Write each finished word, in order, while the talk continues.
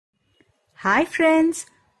Hi friends,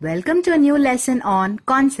 welcome to a new lesson on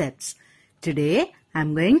concepts. Today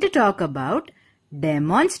I'm going to talk about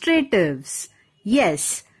demonstratives.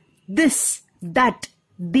 Yes, this, that,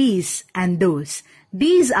 these and those.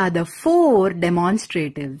 These are the 4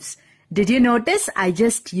 demonstratives. Did you notice I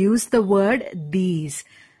just used the word these?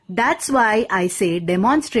 That's why I say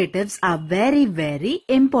demonstratives are very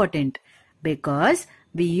important because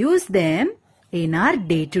we use them in our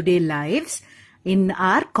day-to-day lives, in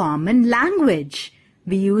our common language.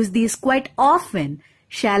 We use these quite often.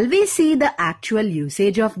 Shall we see the actual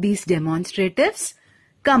usage of these demonstratives?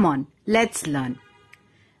 Come on, let's learn.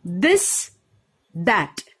 This,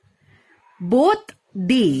 that. Both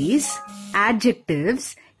these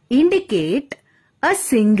adjectives indicate a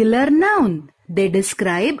singular noun. They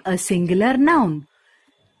describe a singular noun.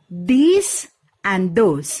 These and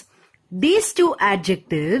those. These 2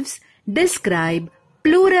 adjectives describe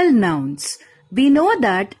plural nouns. We know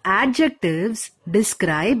that adjectives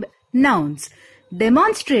describe nouns.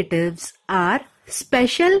 Demonstratives are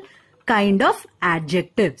special kind of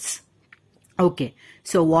adjectives. Okay,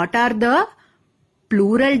 so what are the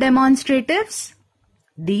plural demonstratives?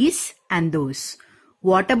 These and those.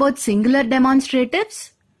 What about singular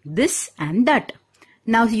demonstratives? This and that.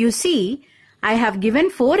 Now you see, I have given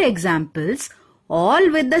 4 examples, all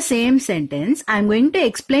with the same sentence. I am going to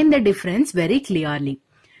explain the difference very clearly.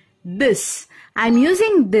 This. I am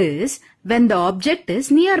using this when the object is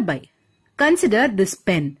nearby. Consider this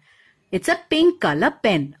pen. It's a pink color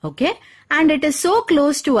pen, okay? And it is so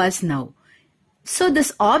close to us now. So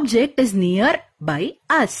this object is nearby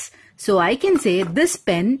us. So I can say this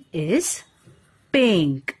pen is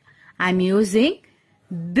pink. I am using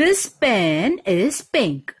this pen is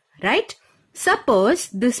pink, right? Suppose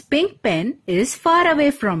this pink pen is far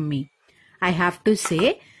away from me. I have to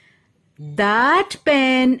say that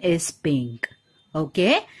pen is pink.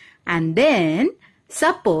 Okay, and then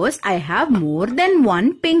suppose I have more than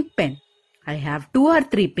one pink pen. I have 2 or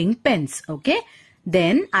 3 pink pens. Okay,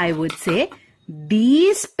 then I would say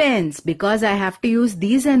these pens, because I have to use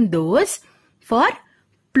these and those for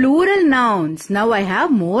plural nouns. Now I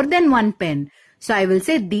have more than one pen. So I will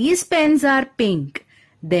say these pens are pink.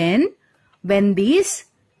 Then when these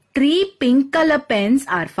 3 pink color pens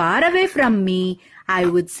are far away from me, I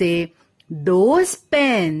would say those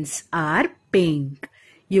pens are pink.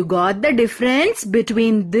 You got the difference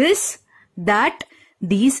between this, that,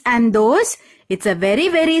 these and those? It's a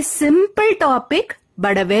very simple topic,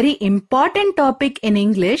 but a very important topic in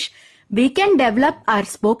English. We can develop our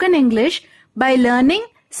spoken English by learning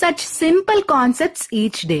such simple concepts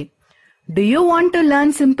each day. Do you want to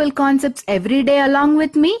learn simple concepts every day along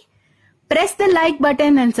with me? Press the like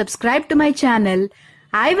button and subscribe to my channel.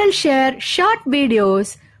 I will share short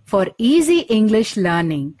videos for easy English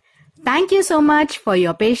learning. Thank you so much for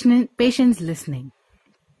your patience listening.